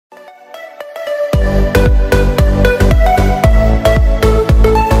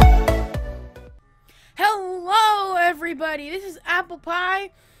Apple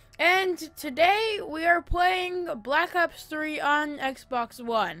Pie, and today we are playing Black Ops 3 on Xbox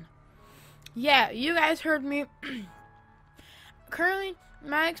One. Yeah, you guys heard me. Currently,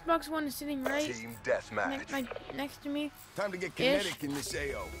 my Xbox One is sitting right next to me. Time to get kinetic in this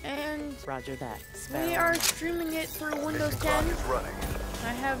AO. And Roger that. we are streaming it through Windows 10.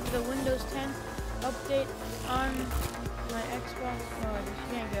 I have the Windows 10 update on my Xbox. Oh, I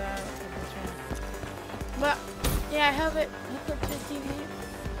just can't go out of this one. But yeah, I have it hooked up to the TV.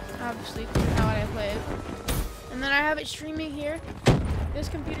 Obviously, that's how I play it. And then I have it streaming here. This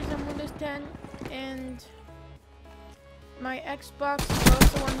computer's on Windows 10, and my Xbox is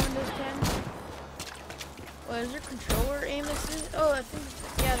also on Windows 10. Well, is there controller aim assist? Oh, I think,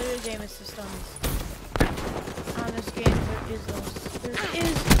 yeah, there is aim assist on this game. There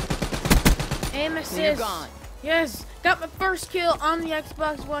is aim assist. You're gone. Yes, got my first kill on the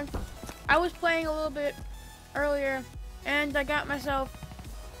Xbox One. I was playing a little bit earlier, and I got myself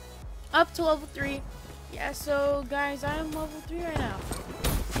up to level 3. Yeah, so guys, I am level 3 right now.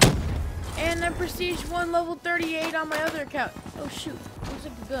 And I'm Prestige 1 level 38 on my other account. Oh shoot, looks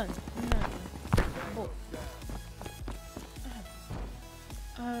like a gun.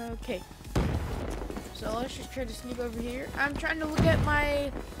 Okay. So let's just try to sneak over here. I'm trying to look at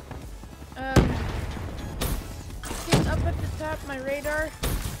my things up at the top, my radar.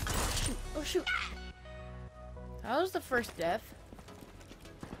 Shoot. Oh shoot. That was the first death.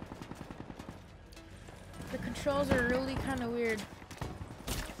 The controls are really kind of weird.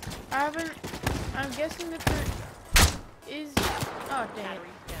 I'm guessing that there is... Oh, dang it.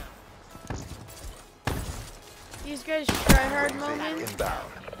 These guys try hard moments.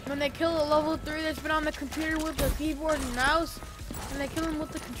 When they kill a level 3 that's been on the computer with the keyboard and mouse, and they kill him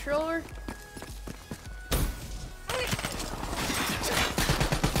with the controller.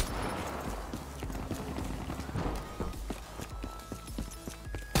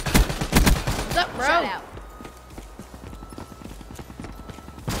 What's up, bro?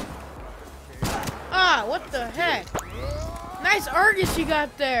 Ah, what the heck? Nice Argus you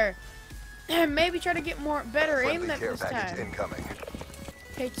got there. Maybe try to get better aim than this time.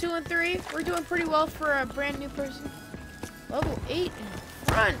 Okay, 2 and 3. We're doing pretty well for a brand new person. Level 8 in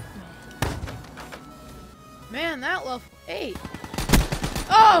front. Man, that level 8.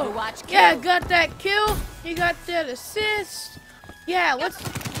 Oh, yeah, got that kill. He got that assist. Yeah, let's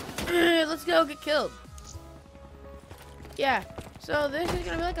go get killed. Yeah. So this is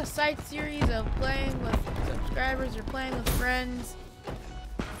gonna be like a side series of playing with subscribers or playing with friends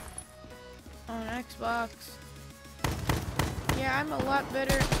on Xbox. Yeah, I'm a lot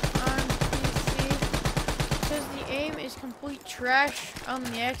better on PC because the aim is complete trash on the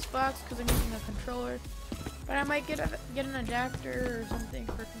Xbox because I'm using a controller. But I might get an adapter or something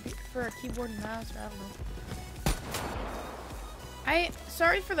for a keyboard and mouse. Or I don't know.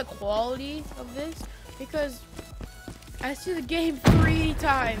 Sorry for the quality of this because I see the game 3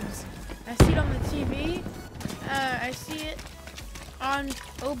 times. I see it on the TV, I see it on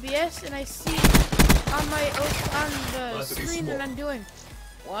OBS, and I see it on the screen that I'm doing.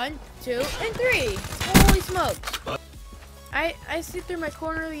 1, 2, and 3. Holy smokes! I see through my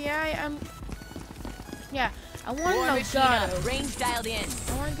corner of the eye. I want an Elgato. Range dialed in.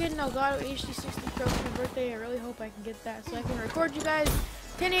 I want to get an Elgato HD60 Pro for my birthday. I really hope I can get that so I can record you guys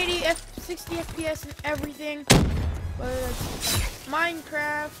 1080, 60 FPS, and everything. Whether it's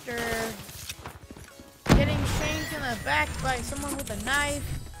Minecraft or getting shanked in the back by someone with a knife.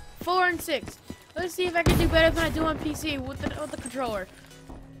 4 and 6. Let's see if I can do better than I do on PC with the controller.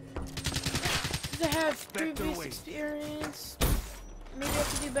 Since I have previous experience, maybe I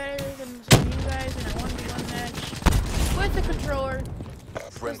can do better than some of you guys in a 1v1 match with the controller.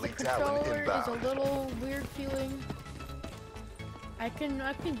 The controller is a little weird feeling. I can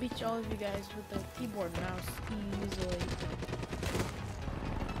beat all of you guys with the keyboard and mouse easily.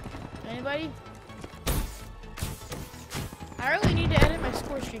 Anybody? I really need to edit my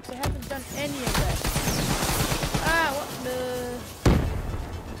score streaks. I haven't done any of that. Ah, what the?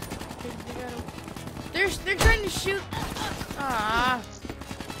 They're trying to shoot. Ah,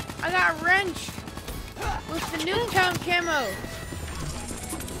 I got wrenched with the Nuketown camo.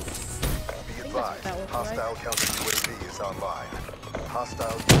 Be advised, hostile counter UAV is online.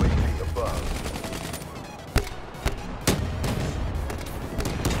 Hostile UAV above.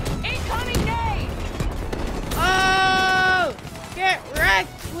 Incoming nade! Oh! Get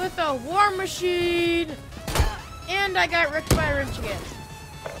wrecked with a war machine! And I got wrecked by a wrench again.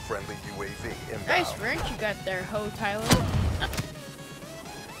 Friendly UAV inbound. Nice wrench you got there, ho Tyler.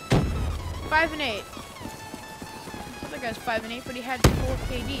 5 and 8. This other guy's 5 and 8, but he had 4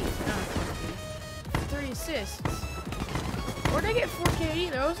 KD. No, 3 assists. Where'd I get 4K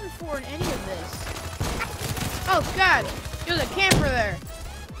either? I wasn't 4 in any of this. Oh God, there's a camper there.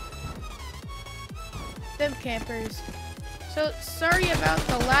 Them campers. So sorry about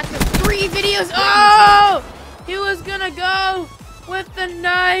the lack of 3 videos. Oh, he was gonna go with the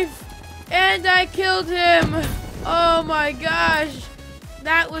knife, and I killed him. Oh my gosh,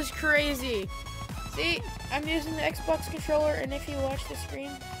 that was crazy. See, I'm using the Xbox controller, and if you watch the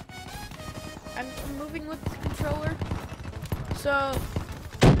screen, I'm moving with the controller. So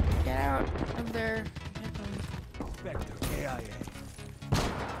get out of there. Okay,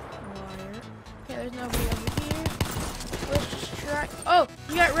 there's nobody over here. Let's just try. Oh,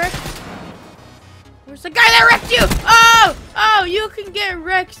 you got wrecked? Where's the guy that wrecked you? Oh! Oh, you can get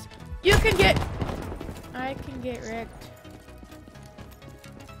wrecked. You can get... I can get wrecked.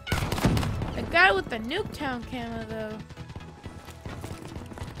 The guy with the Nuketown camo, though.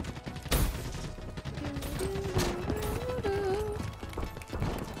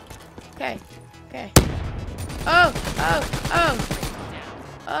 Okay. Okay. Oh! Oh! Oh!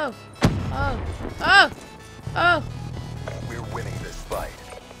 Oh! Oh! Oh! Oh! We're winning this fight.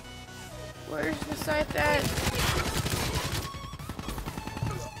 Where's the site at?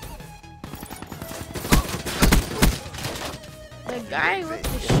 The guy with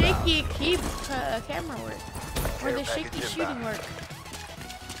the shaky camera work. Or the shaky shooting work.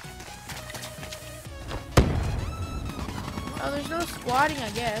 Oh, there's no squatting, I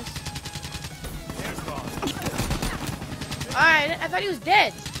guess. Alright, I thought he was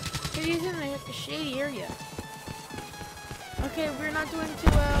dead. Because he's in the shady area. Okay, we're not doing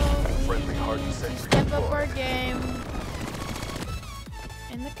too well. We need to step up our game.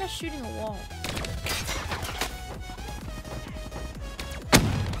 And that guy's shooting a wall.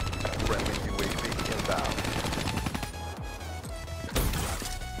 Friendly UAV inbound.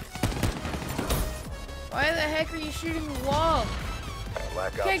 Why the heck are you shooting the wall?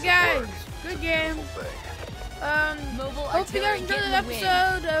 Okay, guys, good game. Hope you guys enjoyed the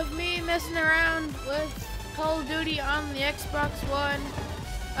episode of me messing around with Call of Duty on the Xbox One.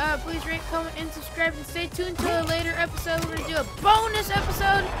 Please rate, comment, and subscribe, and stay tuned to a later episode. We're gonna do a bonus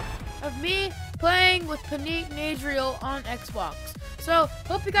episode of me playing with Panique and Adriel on Xbox. So,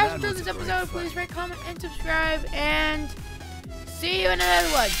 hope you guys enjoyed this episode. Please rate, comment, and subscribe, and see you in another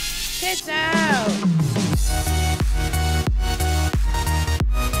one. Peace out.